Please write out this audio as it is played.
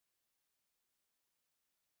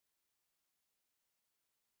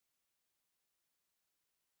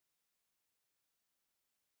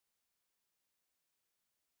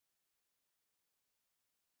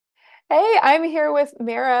Hey, I'm here with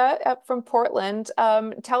Meara from Portland.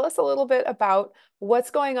 Tell us a little bit about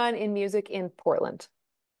what's going on in music in Portland.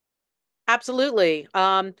 Absolutely.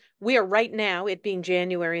 We are right now, it being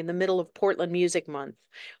January, in the middle of Portland Music Month,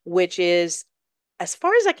 which is, as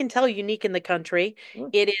far as I can tell, unique in the country. Mm.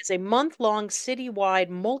 It is a month-long citywide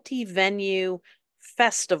multi-venue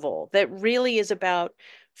festival that really is about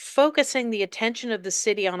focusing the attention of the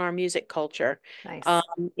city on our music culture, Nice.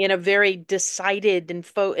 in a very decided and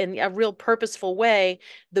in a real purposeful way.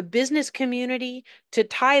 The business community to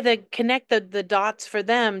connect the dots for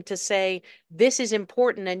them to say this is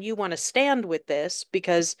important and you want to stand with this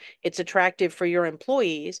because it's attractive for your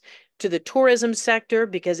employees, to the tourism sector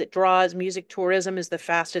because it draws music tourism is the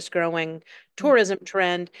fastest growing tourism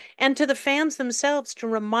trend, and to the fans themselves to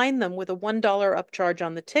remind them with a $1 upcharge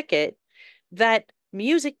on the ticket that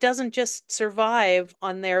music doesn't just survive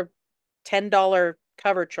on their $10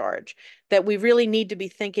 cover charge, that we really need to be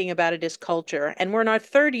thinking about it as culture. And we're in our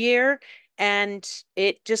third year and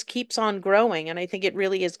it just keeps on growing. And I think it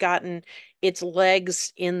really has gotten its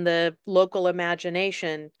legs in the local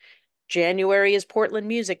imagination. January is Portland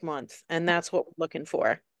Music Month, and that's what we're looking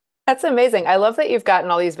for. That's amazing. I love that you've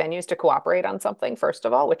gotten all these venues to cooperate on something, first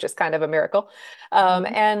of all, which is kind of a miracle.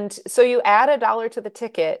 Mhm. And so you add $1 to the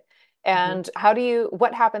ticket, Mhm. and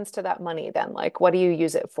what happens to that money then? Like, what do you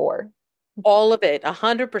use it for? All of it,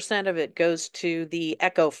 100% of it goes to the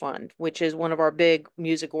Echo Fund, which is one of our big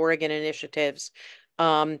Music Oregon initiatives,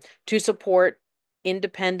 um, to support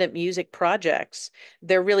independent music projects.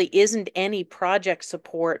 There really isn't any project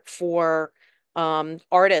support for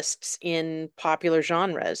artists in popular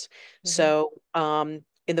genres. Mhm. So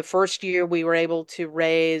in the first year, we were able to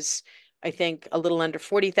raise, I think, a little under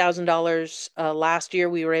 $40,000. Last year,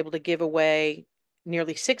 we were able to give away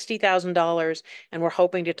nearly $60,000, and we're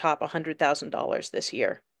hoping to top $100,000 this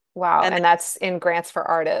year. Wow. And And that's in grants for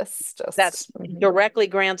artists, just. that's Mhm. directly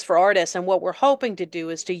grants for artists. And what we're hoping to do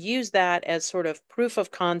is to use that as sort of proof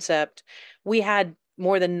of concept. We had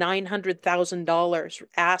more than $900,000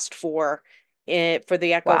 asked for it for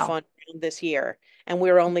the Echo Wow. Fund this year. And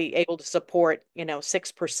we were only able to support,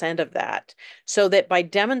 6% of that. So that by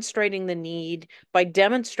demonstrating the need, by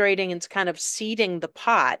demonstrating and kind of seeding the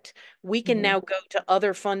pot, we can Mhm. now go to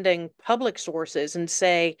other funding public sources and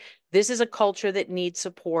say, this is a culture that needs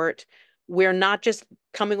support. We're not just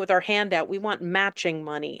coming with our hand out. We want matching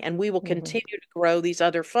money, and we will Mhm. continue to grow these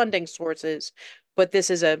other funding sources. But this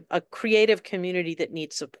is a creative community that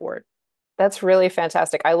needs support. That's really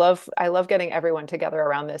fantastic. I love getting everyone together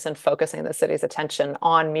around this and focusing the city's attention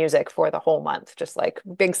on music for the whole month, just like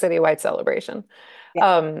big citywide celebration.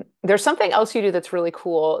 Yeah. There's something else you do that's really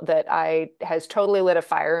cool that I has totally lit a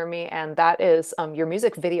fire in me, and that is your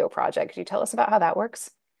music video project. Could you tell us about how that works?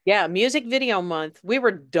 Yeah, Music Video Month. We were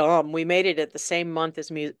dumb. We made it at the same month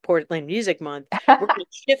as Portland Music Month. We're going to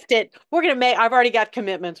shift it. I've already got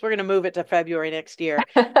commitments. We're going to move it to February next year.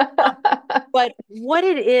 But what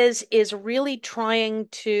it is really trying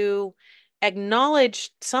to acknowledge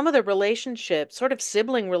some of the relationships, sort of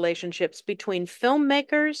sibling relationships between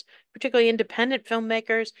filmmakers, particularly independent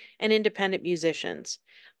filmmakers and independent musicians.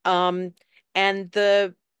 Um, and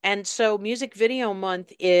the and so Music Video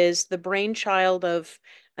Month is the brainchild of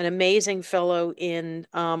an amazing fellow in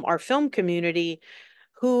our film community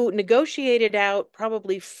who negotiated out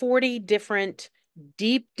probably 40 different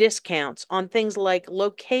deep discounts on things like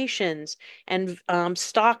locations and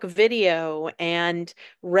stock video and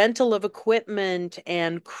rental of equipment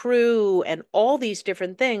and crew and all these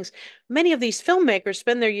different things. Many of these filmmakers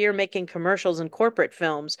spend their year making commercials and corporate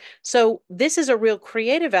films. So this is a real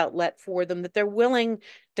creative outlet for them that they're willing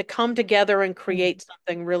to come together and create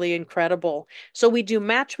something really incredible. So we do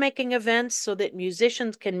matchmaking events so that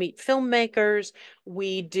musicians can meet filmmakers.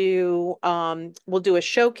 We'll do a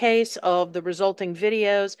showcase of the resulting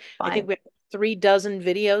videos. I think Fine. we have 3 dozen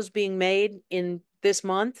videos being made in this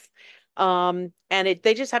month.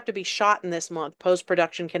 They just have to be shot in this month.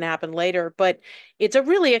 Post-production can happen later, but it's a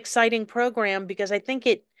really exciting program because I think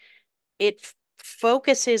it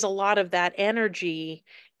focuses a lot of that energy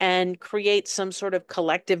and creates some sort of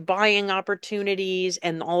collective buying opportunities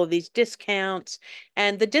and all of these discounts.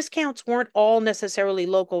 And the discounts weren't all necessarily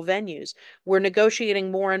local venues. We're negotiating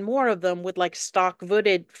more and more of them with like stock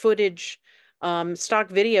video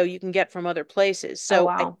you can get from other places. Oh, So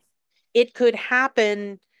wow. it could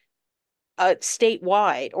happen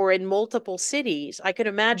statewide or in multiple cities. I could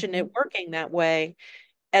imagine Mhm. it working that way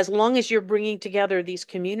as long as you're bringing together these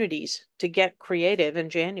communities to get creative in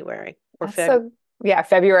January or That's February. Yeah,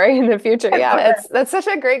 February in the future. Yeah, February. that's such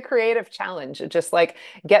a great creative challenge. Just like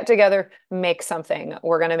get together, make something.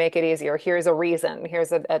 We're going to make it easier. Here's a reason.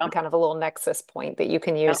 Here's a Yep, kind of a little nexus point that you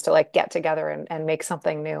can yep, use to like get together and make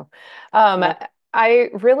something new. Um, yep. I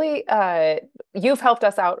really, you've helped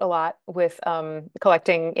us out a lot with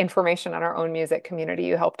collecting information on our own music community.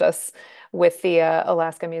 You helped us with the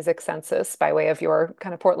Alaska Music Census by way of your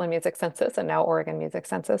kind of Portland Music Census and now Oregon Music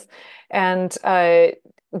Census. And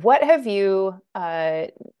what have you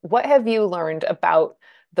what have you learned about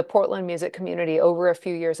the Portland music community over a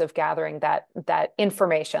few years of gathering that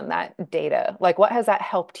information, that data? Like, what has that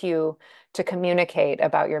helped you to communicate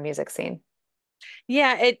about your music scene?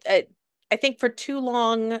 Yeah, I think for too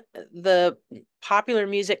long, the popular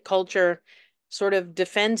music culture sort of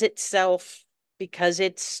defends itself because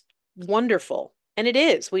it's wonderful. And it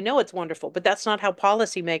is. We know it's wonderful, but that's not how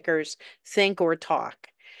policymakers think or talk.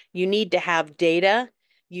 You need to have data.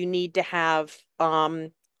 You need to have,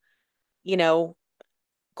 you know,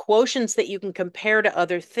 quotients that you can compare to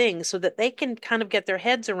other things so that they can kind of get their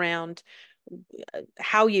heads around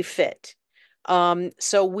how you fit.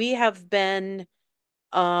 So we have been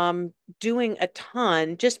doing a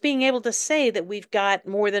ton, just being able to say that we've got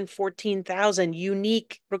more than 14,000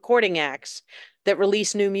 unique recording acts that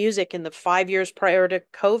release new music in the 5 years prior to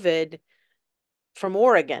COVID from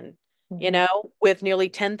Oregon, Mhm. with nearly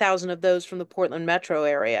 10,000 of those from the Portland metro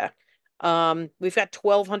area. We've got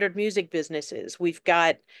 1,200 music businesses. We've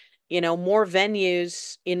got, more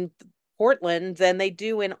venues in Portland than they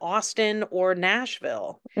do in Austin or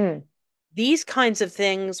Nashville. Mm, These kinds of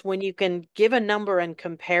things, when you can give a number and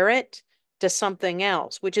compare it to something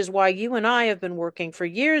else, which is why you and I have been working for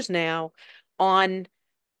years now on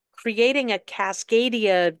creating a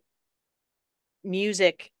Cascadia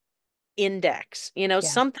music index, yeah.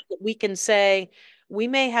 something that we can say, we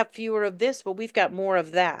may have fewer of this, but we've got more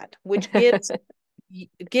of that, which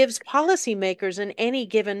gives policymakers in any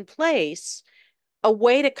given place a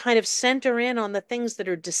way to kind of center in on the things that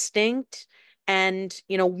are distinct and,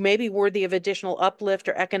 maybe worthy of additional uplift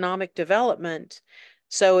or economic development.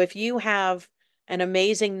 So if you have an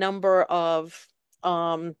amazing number of,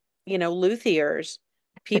 luthiers,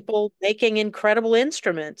 people making incredible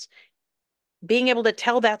instruments, being able to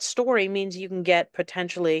tell that story means you can get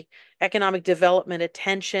potentially economic development,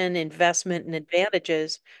 attention, investment, and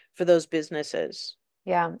advantages for those businesses.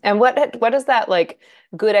 Yeah. And what does that like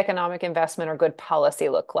good economic investment or good policy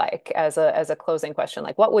look like as a closing question?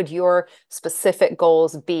 Like what would your specific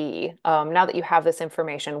goals be now that you have this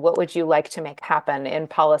information? What would you like to make happen in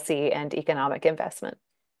policy and economic investment?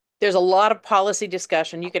 There's a lot of policy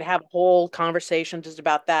discussion. You could have a whole conversation just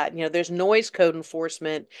about that. There's noise code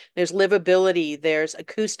enforcement, there's livability, there's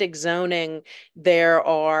acoustic zoning,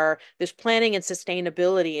 there's planning and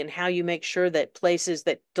sustainability and how you make sure that places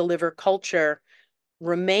that deliver culture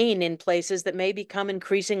remain in places that may become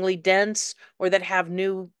increasingly dense or that have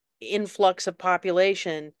new influx of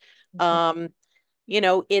population. Um,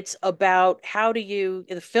 it's about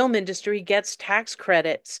the film industry gets tax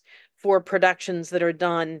credits for productions that are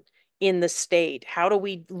done in the state. How do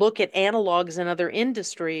we look at analogs in other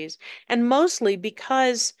industries? And mostly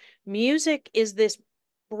because music is this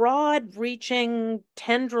broad reaching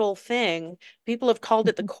tendril thing, people have called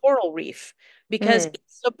it the coral reef because Mm, it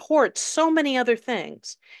supports so many other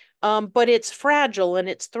things. But it's fragile and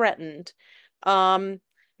it's threatened. Um,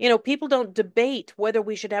 people don't debate whether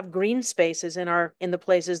we should have green spaces in the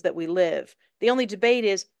places that we live. The only debate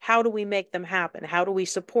is how do we make them happen? How do we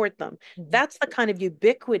support them? mhm. That's the kind of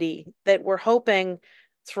ubiquity that we're hoping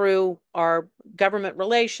through our government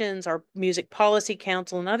relations, our music policy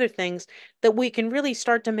council, and other things that we can really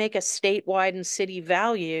start to make a statewide and city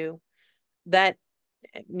value that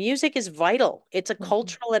music is vital. It's a Mhm.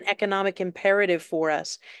 cultural and economic imperative for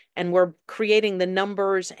us. And we're creating the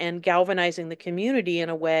numbers and galvanizing the community in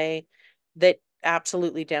a way that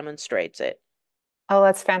absolutely demonstrates it. Oh,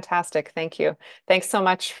 that's fantastic. Thank you. Thanks so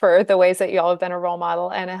much for the ways that you all have been a role model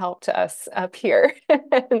and a help to us up here.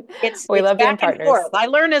 It's We it's love being back and partners. forth. I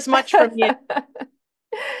learn as much from you.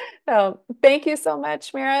 Thank you so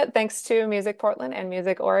much, Meara. Thanks to Music Portland and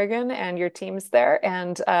Music Oregon and your teams there.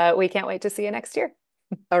 And we can't wait to see you next year.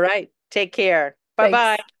 All right. Take care. Thanks.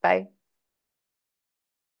 Bye-bye. Bye.